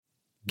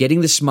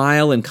Getting the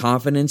smile and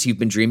confidence you've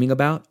been dreaming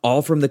about,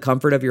 all from the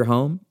comfort of your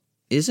home,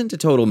 isn't a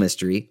total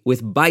mystery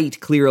with Bite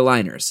clear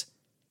aligners.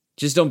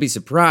 Just don't be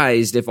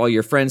surprised if all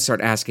your friends start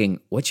asking,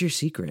 "What's your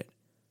secret?"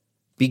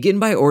 Begin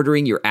by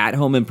ordering your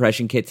at-home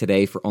impression kit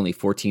today for only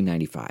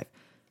 $14.95.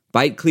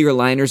 Bite clear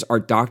aligners are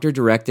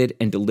doctor-directed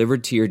and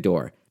delivered to your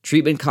door.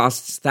 Treatment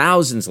costs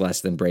thousands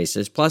less than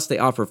braces, plus they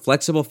offer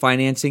flexible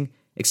financing,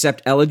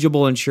 accept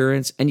eligible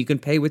insurance, and you can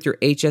pay with your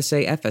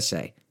HSA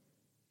FSA.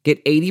 Get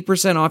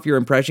 80% off your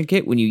impression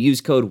kit when you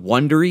use code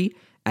WONDERY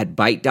at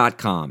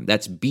Byte.com.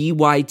 That's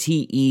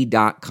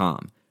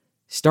BYTE.com.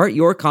 Start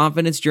your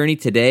confidence journey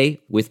today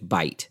with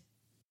Byte.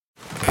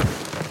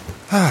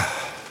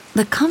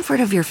 The comfort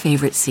of your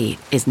favorite seat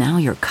is now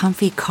your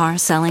comfy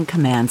car-selling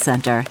command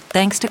center,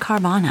 thanks to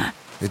Carvana.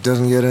 It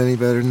doesn't get any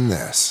better than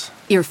this.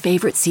 Your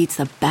favorite seat's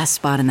the best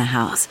spot in the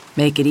house.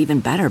 Make it even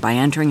better by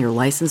entering your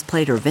license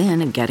plate or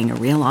VIN and getting a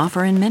real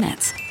offer in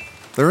minutes.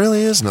 There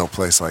really is no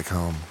place like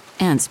home.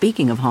 And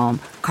speaking of home,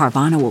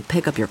 Carvana will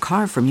pick up your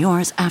car from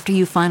yours after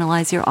you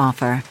finalize your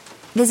offer.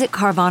 Visit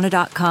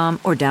Carvana.com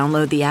or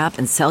download the app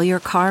and sell your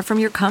car from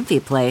your comfy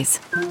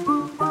place.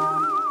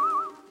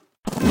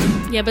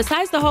 Yeah,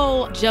 besides the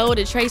whole Joe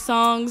to Trey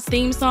Songz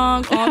theme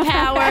song on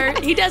Power,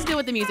 he does good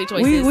with the music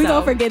choices. We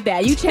gonna forget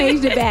that. You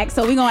changed it back,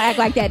 so we gonna act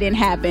like that didn't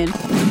happen.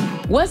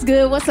 What's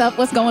good? What's up?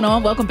 What's going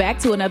on? Welcome back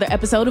to another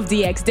episode of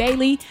DX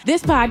Daily.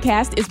 This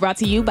podcast is brought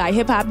to you by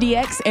Hip Hop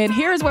DX, and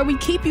here's where we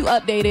keep you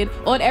updated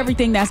on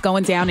everything that's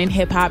going down in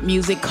hip hop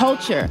music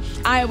culture.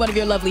 I am one of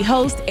your lovely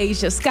hosts,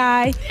 Asia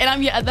Sky. And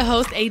I'm your other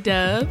host,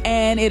 A-Dub.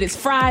 And it is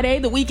Friday.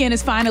 The weekend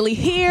is finally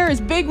here. It's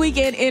big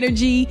weekend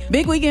energy,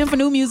 big weekend for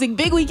new music,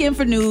 big weekend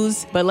for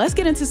news. But let's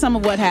get into some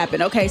of what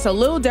happened. Okay, so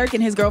Lil Durk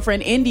and his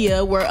girlfriend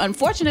India were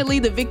unfortunately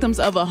the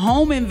victims of a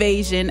home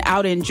invasion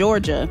out in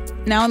Georgia.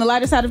 Now, on the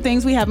lighter side of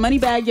things, we have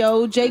Moneybagg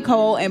Yo, J.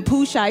 Cole, and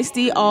Pooh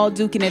Shiesty all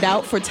duking it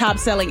out for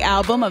top-selling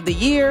album of the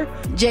year.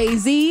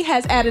 Jay-Z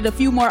has added a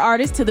few more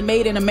artists to the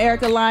Made in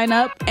America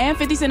lineup, and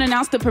 50 Cent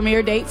announced the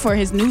premiere date for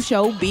his new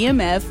show,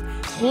 BMF.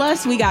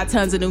 Plus, we got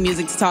tons of new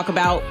music to talk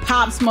about.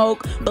 Pop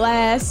Smoke,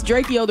 Blast,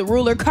 Drakeo the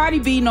Ruler, Cardi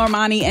B,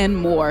 Normani, and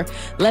more.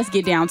 Let's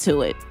get down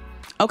to it.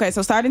 Okay,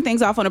 so starting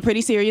things off on a pretty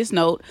serious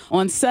note,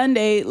 on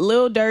Sunday,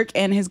 Lil Durk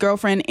and his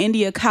girlfriend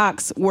India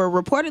Cox were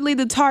reportedly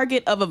the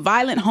target of a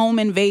violent home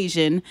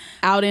invasion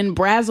out in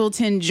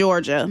Brazelton,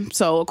 Georgia.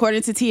 So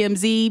according to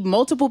TMZ,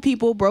 multiple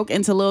people broke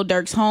into Lil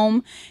Durk's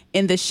home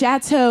in the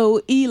Chateau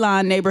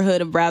Elon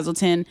neighborhood of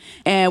Brazelton,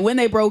 and when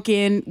they broke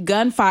in,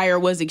 gunfire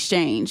was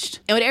exchanged.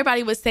 And what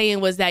everybody was saying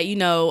was that,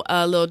 Lil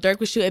Durk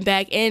was shooting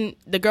back, and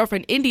the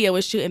girlfriend India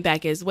was shooting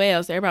back as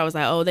well. So everybody was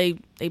like, oh, they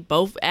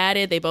both at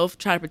it. They both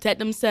try to protect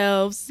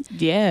themselves.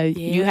 Yeah,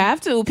 you have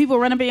to. People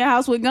run up in your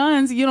house with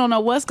guns. You don't know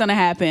what's going to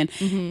happen.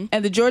 Mm-hmm.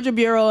 And the Georgia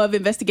Bureau of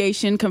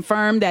Investigation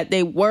confirmed that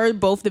they were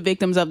both the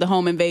victims of the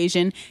home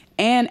invasion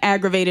and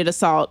aggravated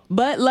assault.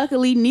 But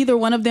luckily, neither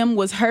one of them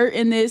was hurt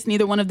in this.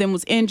 Neither one of them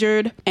was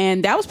injured.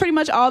 And that was pretty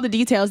much all the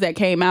details that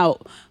came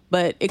out.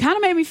 But it kind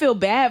of made me feel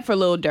bad for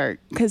Lil Durk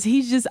because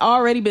he's just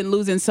already been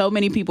losing so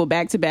many people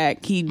back to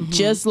back. He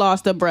just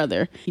lost a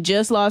brother. He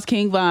just lost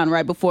King Von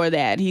right before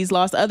that. He's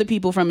lost other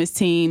people from his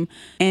team.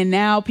 And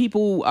now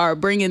people are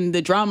bringing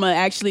the drama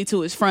actually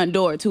to his front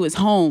door, to his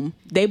home.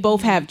 They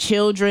both have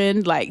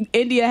children. Like,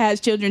 India has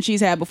children she's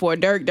had before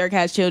Durk. Durk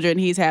has children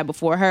he's had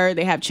before her.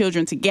 They have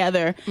children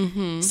together.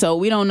 Mm-hmm. So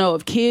we don't know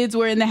if kids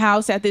were in the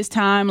house at this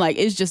time. Like,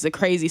 it's just a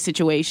crazy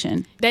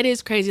situation. That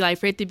is crazy, like,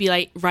 for it to be,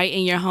 like, right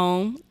in your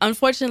home.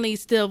 Unfortunately,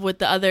 still with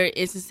the other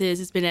instances,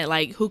 it's been at,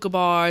 like, hookah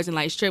bars and,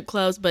 like, strip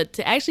clubs. But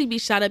to actually be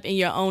shot up in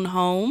your own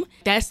home,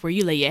 that's where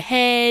you lay your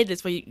head.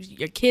 That's where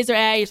your kids are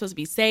at. You're supposed to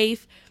be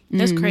safe.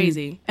 That's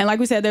crazy. And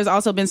like we said, there's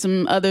also been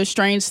some other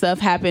strange stuff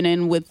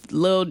happening with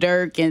Lil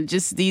Durk and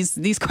just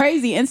these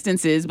crazy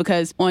instances,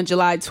 because on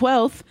July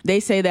 12th, they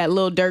say that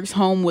Lil Durk's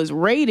home was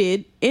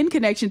raided in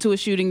connection to a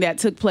shooting that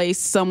took place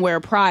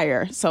somewhere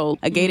prior. So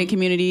a gated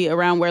community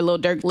around where Lil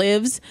Durk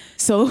lives.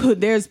 So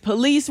there's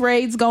police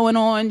raids going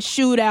on,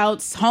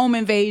 shootouts, home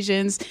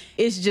invasions.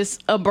 It's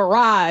just a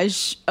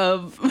barrage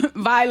of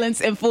violence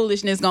and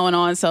foolishness going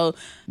on. So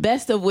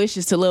best of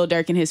wishes to Lil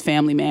Durk and his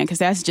family, man, because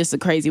that's just a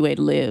crazy way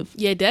to live.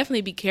 Yeah,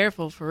 definitely be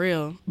careful, for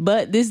real.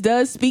 But this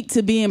does speak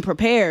to being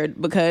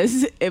prepared,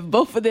 because if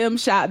both of them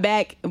shot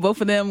back, both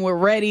of them were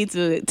ready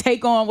to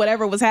take on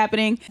whatever was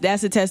happening,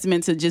 that's a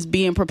testament to just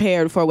being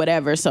prepared for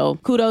whatever. So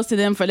kudos to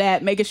them for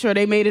that, making sure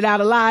they made it out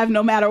alive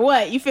no matter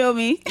what. You feel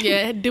me?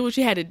 Yeah, do what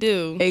you had to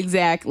do.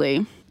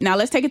 Exactly. Now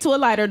let's take it to a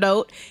lighter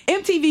note.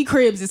 MTV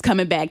Cribs is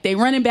coming back. They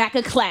running back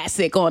a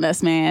classic on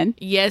us, man.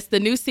 Yes, the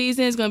new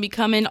season is going to be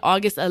coming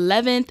August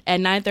 11th at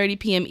 9:30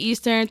 p.m.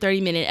 Eastern,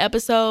 30-minute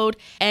episode.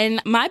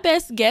 And my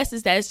best guess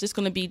is that it's just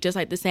going to be just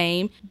like the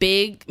same.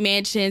 Big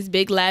mansions,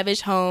 big lavish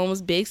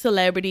homes, big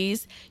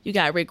celebrities. You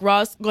got Rick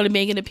Ross going to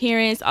make an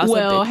appearance. Also,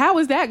 well, how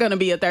is that going to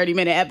be a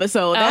 30-minute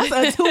episode?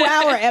 That's a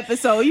 2-hour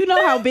episode. You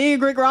know how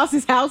big Rick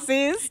Ross's house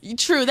is?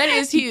 True, that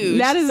is huge.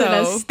 That is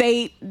an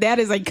estate. That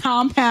is a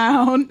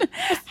compound.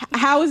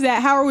 How is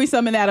that? How are we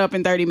summing that up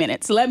in 30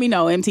 minutes? Let me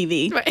know,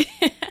 MTV. Right.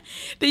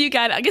 Then you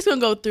got, I guess we're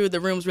going to go through the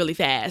rooms really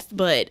fast,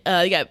 but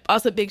you got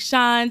also Big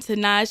Sean,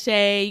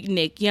 Tinashe,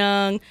 Nick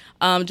Young,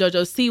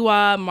 JoJo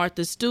Siwa,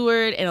 Martha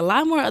Stewart, and a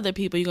lot more other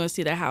people. You're going to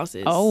see their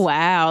houses. Oh,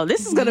 wow.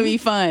 This is going to be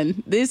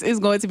fun. This is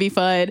going to be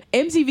fun.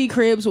 MTV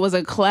Cribs was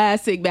a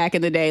classic back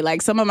in the day.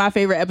 Like, some of my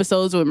favorite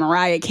episodes with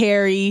Mariah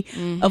Carey.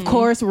 Of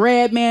course,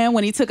 Redman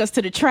when he took us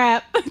to the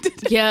trap.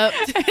 Yep.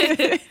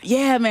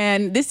 Yeah,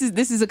 man. This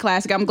is a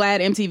classic. I'm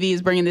glad MTV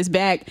is bringing this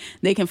back.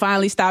 They can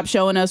finally stop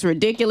showing us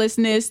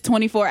ridiculousness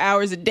 24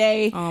 hours a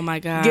day. Oh, my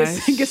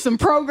gosh. Get some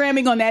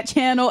programming on that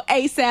channel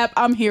ASAP.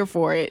 I'm here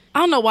for it. I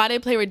don't know why they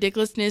play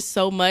ridiculousness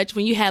so much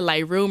when you had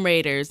like Room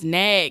Raiders,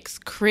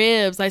 Next,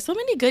 Cribs, like so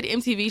many good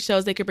MTV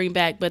shows they could bring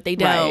back, but they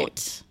don't.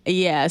 Right.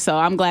 Yeah, so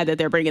I'm glad that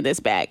they're bringing this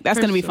back. That's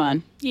going to be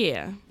fun.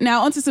 Yeah.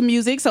 Now, onto some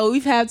music. So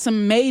we've had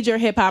some major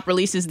hip-hop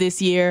releases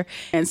this year,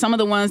 and some of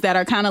the ones that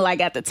are kind of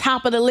like at the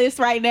top of the list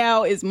right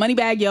now is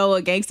Moneybagg Yo,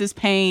 A Gangsta's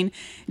Pain,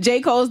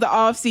 J. Cole's The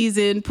Off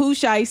Season, Pooh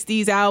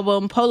Shiesty's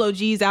album, Polo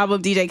G's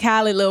album, DJ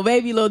Khaled, Lil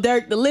Baby, Lil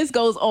Durk. The list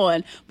goes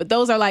on, but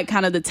those are like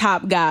kind of the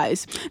top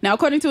guys. Now,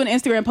 according to an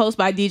Instagram post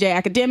by DJ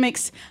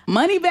Academics,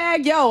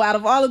 Moneybagg Yo, out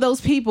of all of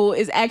those people,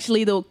 is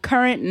actually the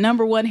current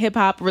 #1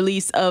 hip-hop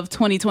release of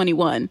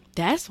 2021.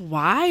 That's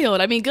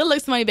wild. I mean, good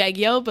looks to Moneybagg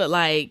Yo, but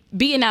like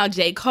beating out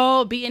J.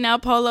 Cole, beating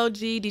out Polo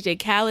G, DJ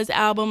Khaled's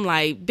album,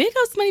 like big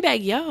ups to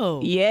Moneybagg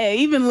Yo. Yeah,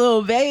 even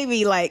Lil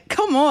Baby, like,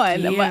 come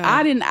on. Yeah. But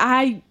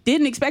I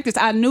didn't expect this.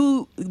 I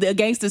knew The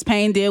Gangsta's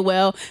Pain did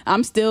well.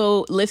 I'm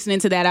still listening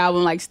to that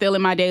album, like still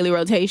in my daily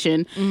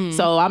rotation.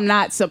 So I'm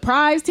not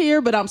surprised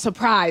here, but I'm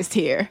surprised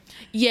here.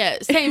 Yeah,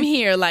 same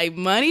here. Like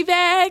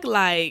Moneybagg,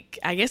 like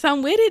I guess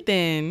I'm with it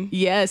then.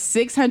 Yes,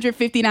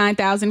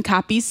 659,000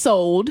 copies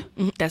sold.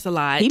 That's a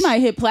lot. He might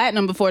hit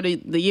platinum before the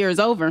year is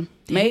over.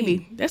 Maybe.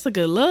 Dang, that's a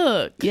good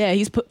look. Yeah,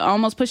 he's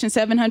almost pushing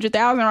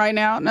 700,000 right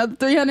now. Another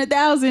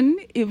 300,000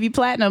 if he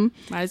platinum.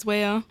 Might as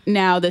well.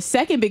 Now, the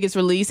second biggest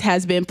release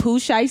has been Pooh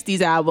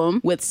Shiesty's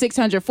album with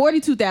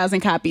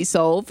 642,000 copies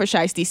sold for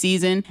Shiesty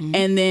season.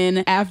 And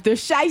then after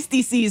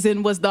Shiesty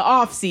season was the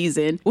off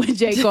season with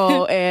J.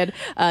 Cole, and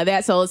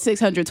that sold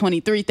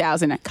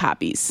 623,000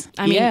 copies.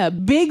 I mean, yeah,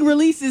 big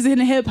releases in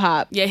hip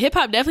hop. Yeah, hip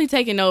hop definitely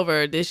taking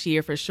over this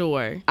year for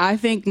sure. I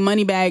think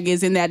Moneybagg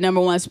is in that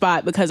 #1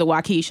 spot because of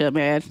Waukesha,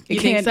 man.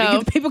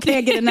 People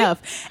can't get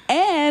enough.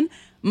 And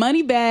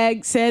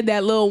Moneybagg said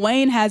that Lil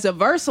Wayne has a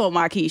verse on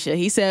Waukesha.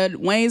 He said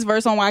Wayne's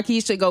verse on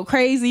Waukesha go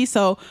crazy,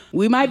 so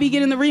we might be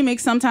getting the remix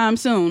sometime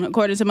soon,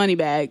 according to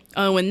Moneybagg.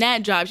 When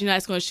that drops, you know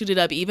it's going to shoot it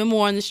up even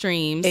more on the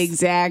streams.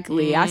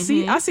 Exactly. I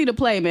see the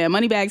play, man.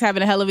 Moneybagg's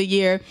having a hell of a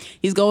year.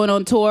 He's going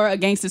on tour, A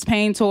Gangsta's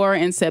Pain tour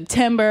in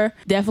September.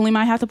 Definitely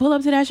might have to pull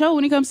up to that show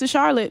when he comes to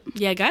Charlotte.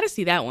 Yeah, got to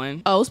see that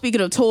one. Oh,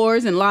 speaking of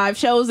tours and live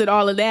shows and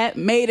all of that,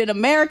 Made in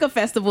America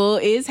Festival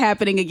is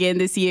happening again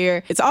this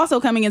year. It's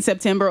also coming in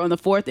September on the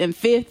 4th and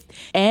 5th.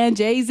 And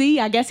Jay-Z,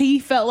 I guess he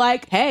felt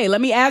like, hey, let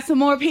me add some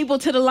more people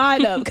to the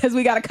lineup because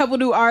we got a couple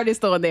new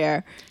artists on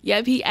there.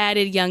 Yep, he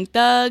added Young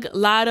Thug,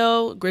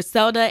 Lotto,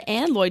 Griselda,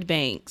 and Lloyd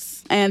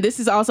Banks. And this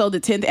is also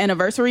the 10th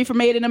anniversary for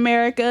Made in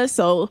America.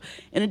 So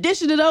in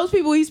addition to those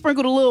people, he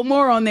sprinkled a little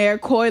more on there.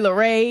 Coi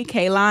Leray,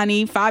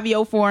 Kehlani,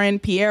 Fabio Foreign,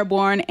 Pierre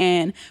Bourne,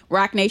 and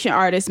Rock Nation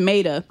artist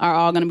Maida are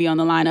all going to be on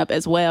the lineup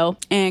as well.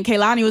 And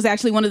Kehlani was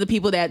actually one of the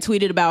people that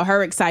tweeted about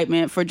her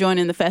excitement for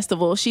joining the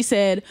festival. She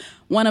said,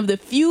 one of the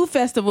few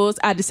festivals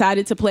I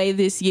decided to play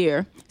this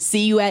year.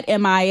 See you at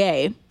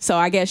MIA. So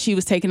I guess she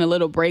was taking a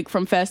little break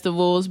from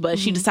festivals, but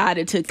she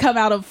decided to come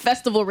out of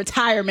festival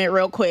retirement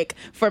real quick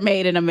for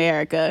Made in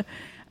America.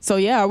 So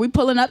yeah, are we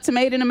pulling up to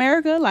Made in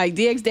America? Like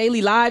DX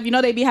Daily Live? You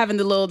know they be having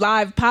the little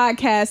live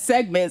podcast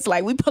segments.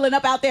 Like we pulling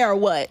up out there or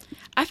what?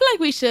 I feel like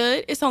we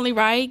should. It's only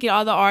right. Get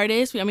all the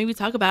artists. I mean, we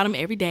talk about them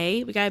every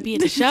day. We got to be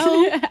at the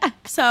show.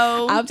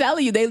 So I'm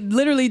telling you, they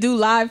literally do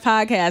live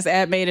podcasts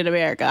at Made in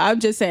America. I'm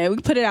just saying, we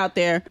can put it out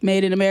there.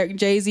 Made in America,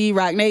 Jay-Z,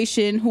 Rock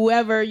Nation,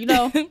 whoever, you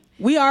know,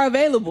 we are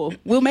available.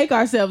 We'll make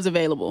ourselves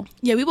available.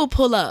 Yeah, we will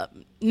pull up.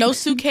 No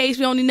suitcase.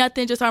 We don't need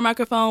nothing. Just our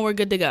microphone. We're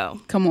good to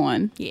go. Come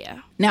on.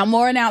 Yeah. Now,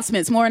 more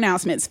announcements.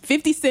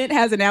 50 Cent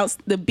has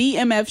announced the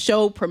BMF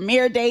show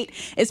premiere date.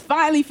 It's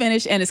finally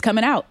finished and it's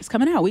coming out.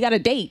 We got a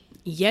date.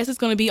 Yes, it's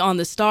going to be on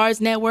the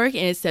Stars Network,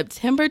 and it's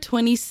September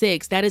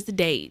 26th. That is the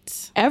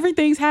date.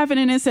 Everything's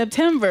happening in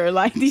September,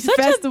 like these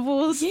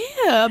festivals.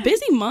 A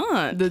busy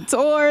month. The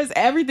tours,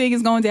 everything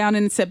is going down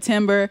in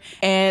September.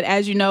 And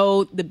as you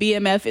know, the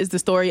BMF is the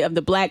story of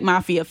the Black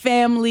Mafia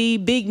family,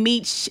 Big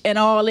Meech and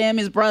all them,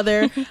 his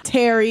brother,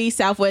 Terry,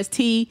 Southwest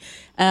T,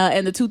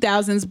 and the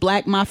 2000s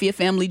Black Mafia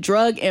family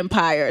drug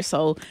empire.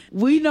 So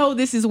we know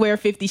this is where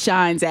 50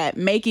 shines at,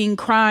 making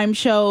crime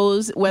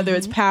shows, whether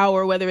it's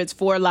Power, whether it's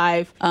For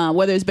Life,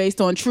 whether it's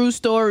based on true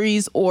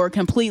stories or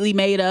completely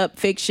made up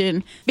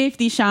fiction.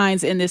 50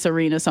 shines in this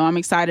arena. So I'm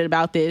excited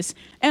about this.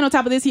 And on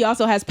top of this, he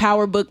also has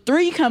Power Book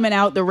 3 coming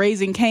out, the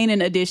Raising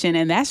Kanan edition,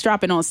 and that's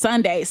dropping on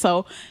Sunday.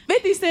 So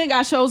 50 Cent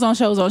got shows on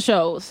shows on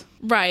shows.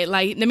 Right.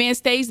 Like, the man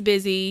stays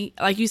busy.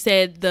 Like you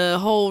said, the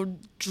whole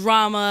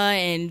drama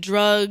and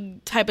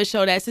drug type of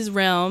show, that's his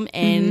realm.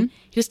 And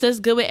he just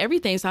does good with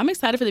everything. So I'm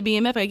excited for the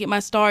BMF. I gotta get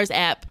my Stars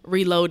app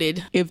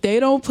reloaded. If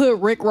they don't put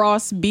Rick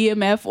Ross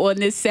BMF on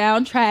this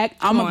soundtrack,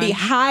 I'm going to be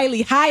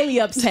highly, highly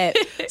upset.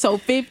 So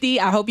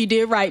 50, I hope you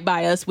did right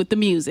by us with the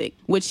music,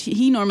 which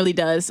he normally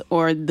does,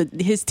 or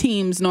his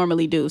teams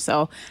normally do.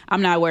 So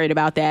I'm not worried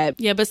about that.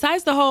 Yeah,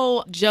 besides the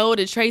whole Joe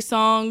to Trey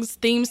Songz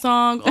theme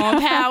song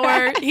on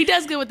Power, he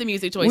does good with the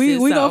music choices. We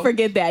going to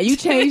forget that. You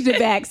changed it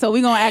back, so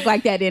we going to act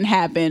like that didn't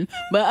happen.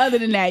 But other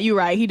than that, you're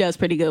right. He does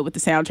pretty good with the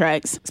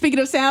soundtracks. Speaking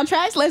of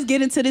soundtracks, let's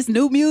get into this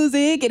new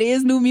music. It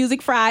is New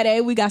Music Friday.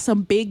 We got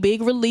some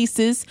big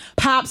releases.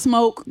 Pop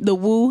Smoke, the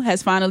Woo,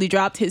 has finally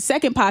dropped his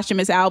second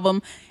posthumous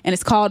album, and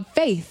it's called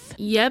Faith.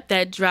 Yep,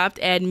 that dropped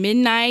at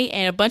midnight,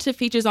 and a bunch of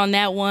features on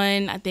that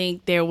one. I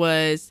think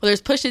there's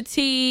Pusha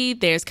T,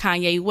 there's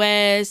Kanye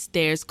West,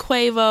 there's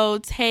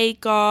Quavo,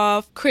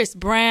 Takeoff, Chris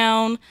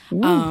Brown,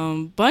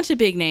 bunch of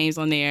big names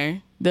on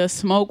there. The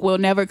smoke will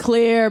never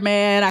clear,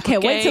 man. I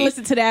can't wait to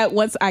listen to that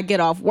once I get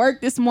off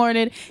work this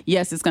morning.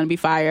 Yes, it's going to be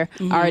fire.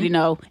 I already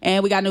know.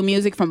 And we got new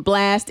music from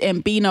Blast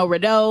and Bino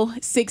Rideau.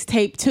 6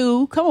 Tape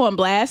 2. Come on,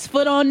 Blast.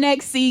 Foot on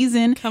next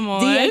season. Come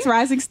on. DX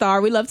Rising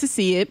Star. We love to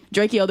see it.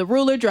 Drakeo the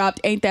Ruler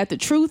dropped Ain't That the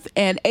Truth.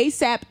 And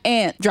ASAP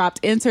Ant dropped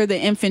Enter the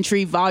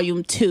Infantry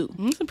Volume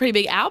 2. Some pretty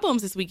big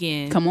albums this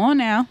weekend. Come on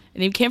now.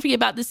 And you can't forget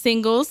about the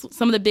singles.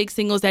 Some of the big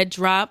singles that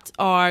dropped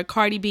are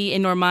Cardi B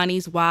and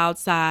Normani's Wild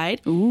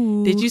Side.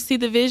 Ooh. Did you see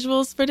the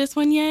visuals for this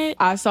one yet?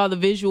 I saw the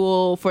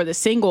visual for the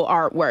single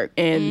artwork,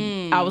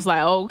 and I was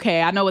like,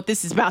 okay, I know what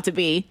this is about to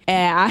be.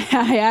 And I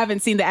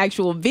haven't seen the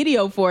actual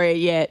video for it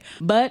yet,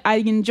 but I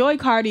enjoy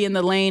Cardi in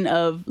the lane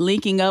of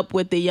linking up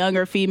with the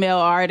younger female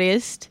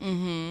artist,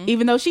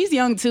 even though she's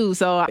young too,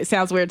 so it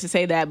sounds weird to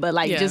say that, but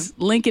just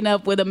linking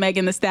up with a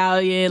Megan Thee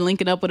Stallion,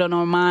 linking up with a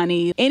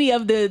Normani, any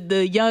of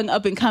the young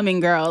up-and-coming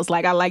girls.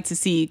 Like, I like to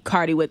see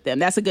Cardi with them.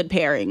 That's a good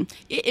pairing.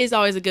 It is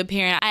always a good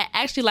pairing. I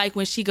actually like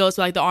when she goes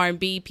to like the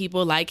R&B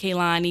people like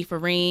Kehlani,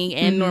 Faring,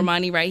 and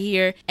Normani right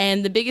here.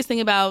 And the biggest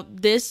thing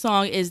about this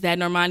song is that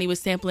Normani was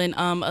sampling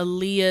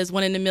Aaliyah's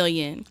 1 in a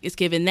Million. It's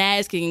giving that.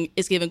 It's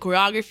giving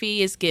choreography.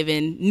 It's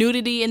giving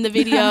nudity in the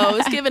video.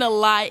 It's giving a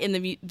lot in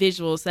the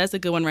visuals. So that's a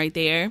good one right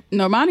there.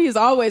 Normani is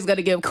always going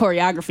to give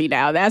choreography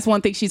now. That's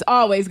one thing she's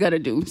always going to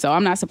do. So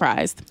I'm not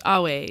surprised.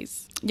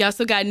 Always. You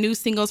also got new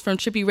singles from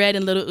Trippie Redd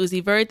and Lil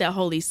Uzi Vert, that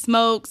Holy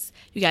Smokes.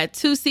 You got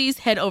 2C's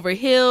Head Over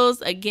Heels.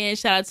 Again,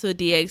 shout out to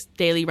DX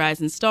Daily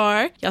Rising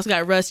Star. You also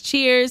got Russ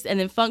Cheers, and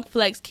then Funk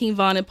Flex, King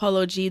Von, and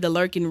Polo G, the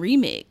Lurkin'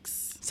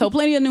 Remix. So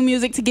plenty of new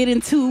music to get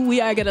into. We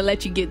are going to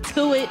let you get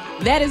to it.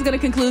 That is going to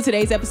conclude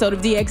today's episode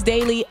of DX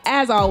Daily.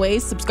 As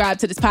always, subscribe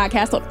to this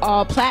podcast on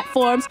all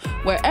platforms,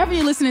 wherever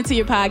you're listening to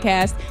your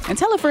podcast, and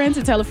tell a friend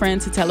to tell a friend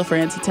to tell a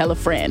friend to tell a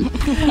friend.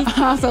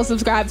 Also,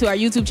 subscribe to our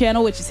YouTube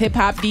channel, which is Hip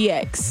Hop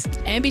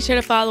DX. And be sure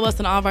to follow us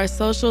on all of our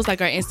socials,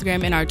 like our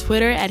Instagram and our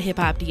Twitter at Hip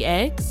Hop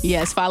DX.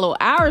 Yes, follow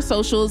our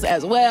socials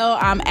as well.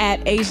 I'm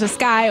at Asia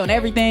Sky on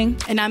everything.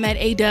 And I'm at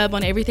A-Dub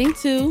on everything,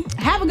 too.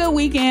 Have a good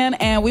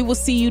weekend, and we will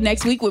see you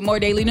next week with more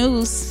Daily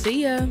News.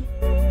 See ya.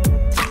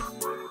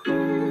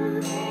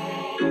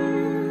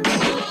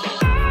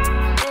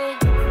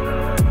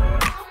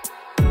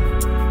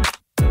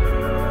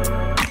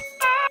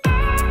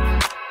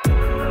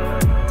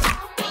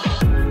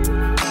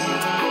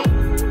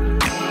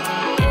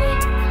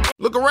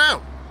 Look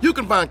around. You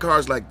can find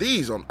cars like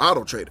these on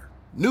AutoTrader.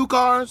 New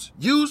cars,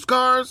 used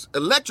cars,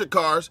 electric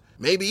cars,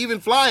 maybe even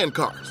flying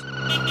cars.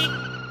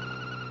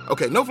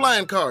 Okay, no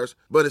flying cars,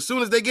 but as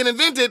soon as they get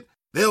invented,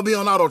 they'll be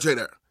on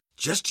AutoTrader.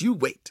 Just you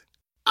wait.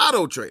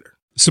 AutoTrader.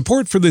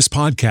 Support for this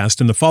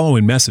podcast and the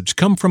following message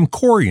come from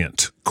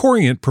Corient.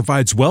 Corient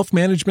provides wealth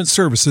management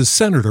services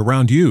centered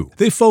around you.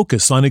 They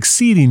focus on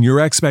exceeding your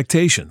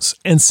expectations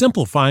and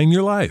simplifying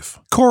your life.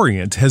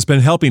 Corient has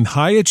been helping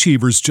high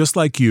achievers just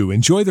like you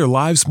enjoy their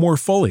lives more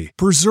fully,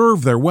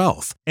 preserve their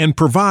wealth, and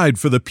provide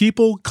for the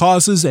people,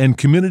 causes, and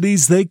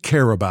communities they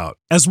care about.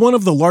 As one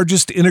of the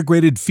largest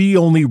integrated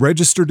fee-only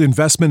registered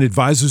investment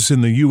advisors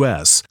in the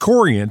U.S.,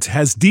 Corient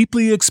has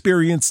deeply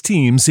experienced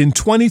teams in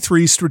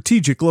 23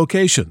 strategic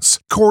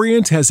locations.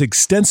 Corient has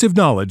extensive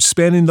knowledge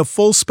spanning the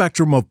full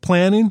spectrum of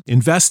planning,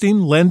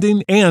 investing,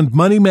 lending, and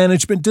money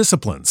management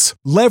disciplines.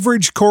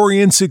 Leverage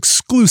Corient's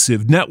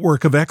exclusive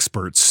network of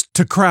experts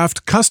to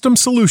craft custom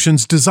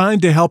solutions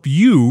designed to help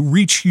you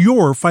reach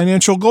your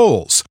financial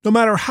goals, no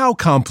matter how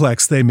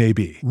complex they may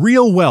be.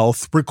 Real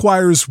wealth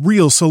requires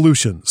real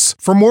solutions.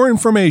 For more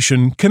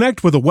information,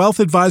 connect with a wealth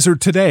advisor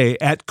today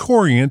at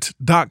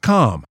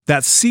Corient.com.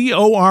 That's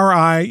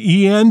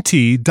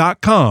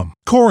Corient.com.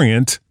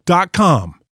 Corient.com.